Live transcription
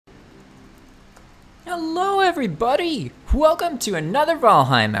Hello everybody! Welcome to another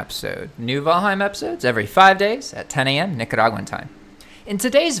Valheim episode. New Valheim episodes every 5 days at 10 a.m. Nicaraguan time. In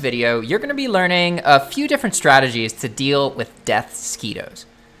today's video, you're going to be learning a few different strategies to deal with Deathsquitos.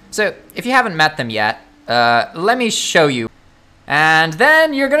 So, if you haven't met them yet, let me show you. And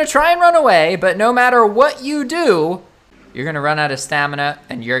then you're going to try and run away, but no matter what you do, you're going to run out of stamina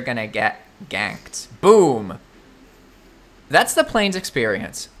and you're going to get ganked. Boom! That's the Plains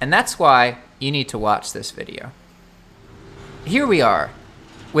experience, and that's why you need to watch this video. Here we are,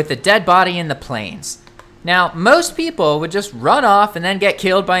 with a dead body in the plains. Now, most people would just run off and then get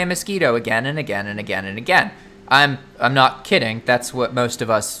killed by a mosquito again and again and again and again. I'm not kidding, that's what most of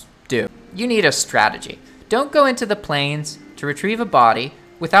us do. You need a strategy. Don't go into the plains to retrieve a body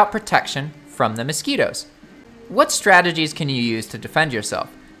without protection from the mosquitoes. What strategies can you use to defend yourself?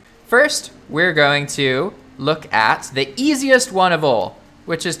 First, we're going to look at the easiest one of all,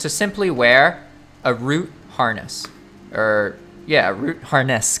 which is to simply wear a root harness. Root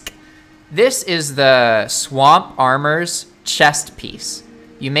harness. This is the Swamp Armor's chest piece.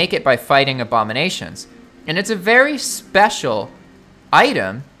 You make it by fighting abominations. And it's a very special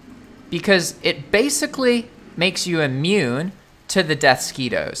item because it basically makes you immune to the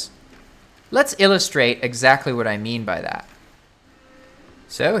Deathsquitos. Let's illustrate exactly what I mean by that.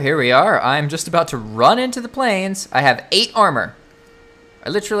 So here we are. I'm just about to run into the plains. I have 8 armor.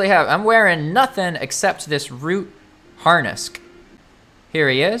 I'm wearing nothing except this root harness. Here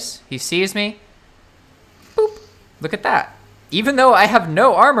he is. He sees me. Boop. Look at that. Even though I have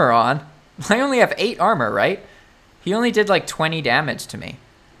no armor on, I only have 8 armor, right? He only did like 20 damage to me.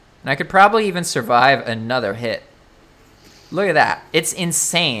 And I could probably even survive another hit. Look at that. It's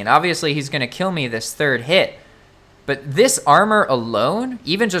insane. Obviously, he's going to kill me this 3rd hit. But this armor alone,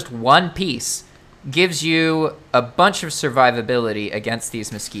 even just one piece, gives you a bunch of survivability against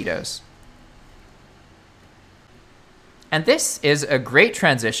these mosquitoes. And this is a great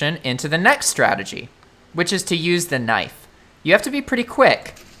transition into the next strategy, which is to use the knife. You have to be pretty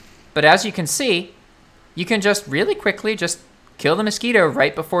quick, but as you can see, you can just really quickly just kill the mosquito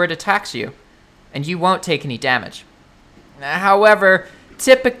right before it attacks you, and you won't take any damage. However,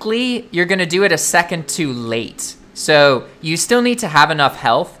 typically you're going to do it a second too late. So you still need to have enough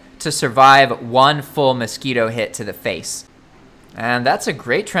health to survive one full mosquito hit to the face. And that's a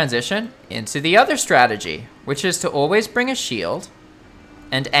great transition into the other strategy, which is to always bring a shield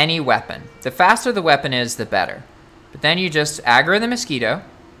and any weapon. The faster the weapon is, the better. But then you just aggro the mosquito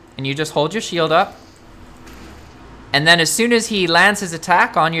and you just hold your shield up. And then as soon as he lands his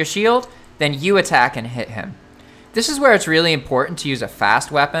attack on your shield, then you attack and hit him. This is where it's really important to use a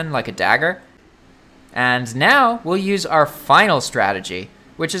fast weapon like a dagger. And now we'll use our final strategy,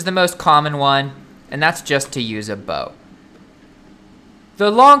 which is the most common one, and that's just to use a bow.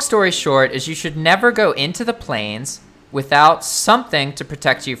 The long story short is you should never go into the plains without something to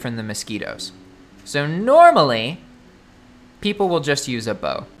protect you from the mosquitoes. So normally, people will just use a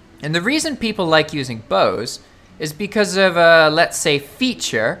bow. And the reason people like using bows is because of a, let's say,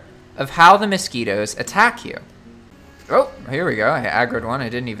 feature of how the mosquitoes attack you. Oh, here we go. I aggroed one I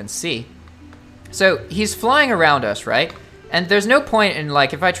didn't even see. So he's flying around us, right? And there's no point in,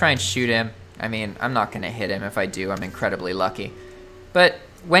 like, if I try and shoot him, I mean, I'm not going to hit him. If I do, I'm incredibly lucky. But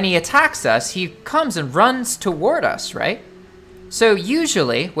when he attacks us, he comes and runs toward us, right? So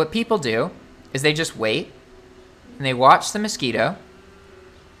usually what people do is they just wait and they watch the mosquito.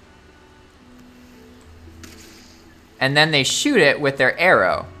 And then they shoot it with their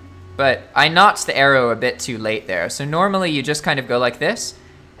arrow. But I notched the arrow a bit too late there. So normally you just kind of go like this,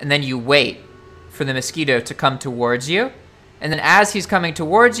 and then you wait for the mosquito to come towards you. And then as he's coming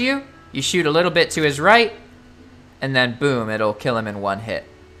towards you, you shoot a little bit to his right, and then boom, it'll kill him in one hit.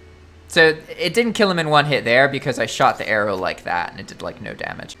 So it didn't kill him in one hit there because I shot the arrow like that and it did like no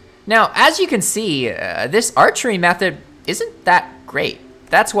damage. Now, as you can see, this archery method isn't that great.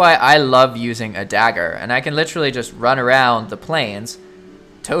 That's why I love using a dagger, and I can literally just run around the plains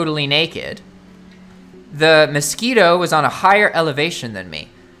totally naked. The mosquito was on a higher elevation than me.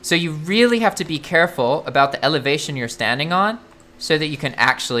 So you really have to be careful about the elevation you're standing on so that you can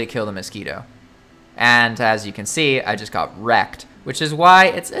actually kill the mosquito. And as you can see, I just got wrecked, which is why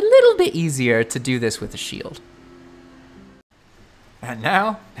it's a little bit easier to do this with a shield. And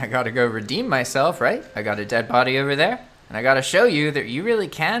now I gotta go redeem myself, right? I got a dead body over there, and I gotta show you that you really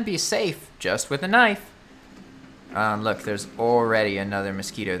can be safe just with a knife. Look, there's already another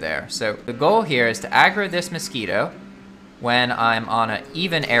mosquito there. So the goal here is to aggro this mosquito when I'm on an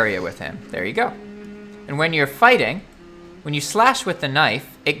even area with him. There you go. And when you're fighting, when you slash with the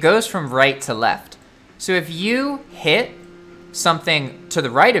knife, it goes from right to left. So if you hit something to the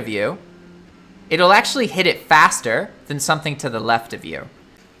right of you, it'll actually hit it faster than something to the left of you.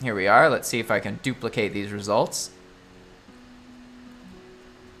 Here we are. Let's see if I can duplicate these results.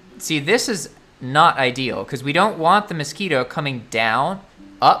 See, this is not ideal because we don't want the mosquito coming down,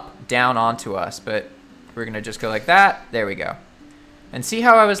 down onto us, but we're gonna just go like that. There we go. And see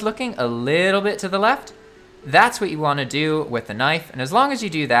how I was looking a little bit to the left? That's what you want to do with the knife, and as long as you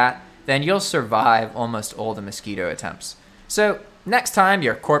do that, then you'll survive almost all the mosquito attempts. So next time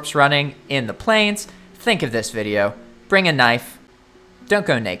you're corpse running in the plains, think of this video, bring a knife, don't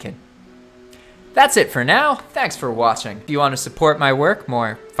go naked. That's it for now. Thanks for watching. If you want to support my work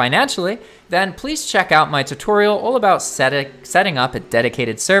more financially, then please check out my tutorial all about setting up a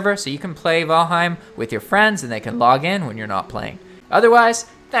dedicated server so you can play Valheim with your friends and they can log in when you're not playing. Otherwise,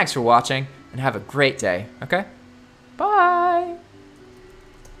 thanks for watching and have a great day, okay? Bye!